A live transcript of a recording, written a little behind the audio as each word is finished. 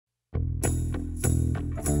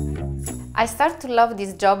I start to love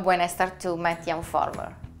this job when I start to meet young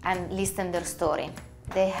farmers and listen their story.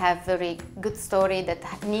 They have very good story that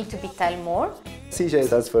need to be told more. Ceja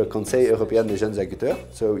stands for Conseil Européen des Jeunes Agriculteurs,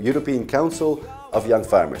 so European Council of Young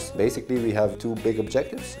Farmers. Basically, we have two big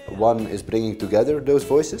objectives. One is bringing together those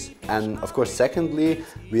voices, and of course, secondly,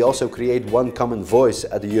 we also create one common voice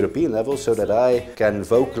at the European level so that I can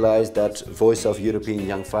vocalize that voice of European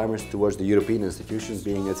young farmers towards the European institutions,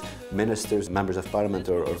 being it ministers, members of parliament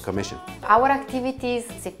or commission. Our activities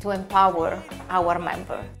seek to empower our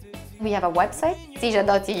members. We have a website,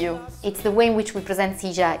 Ceja.eu. It's the way in which we present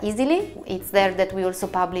Ceja easily. It's there that we also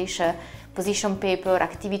publish a position paper,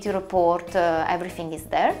 activity report, everything is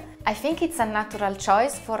there. I think it's a natural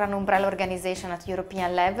choice for an umbrella organization at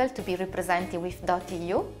European level to be represented with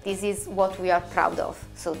 .eu. This is what we are proud of,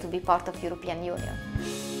 so to be part of European Union.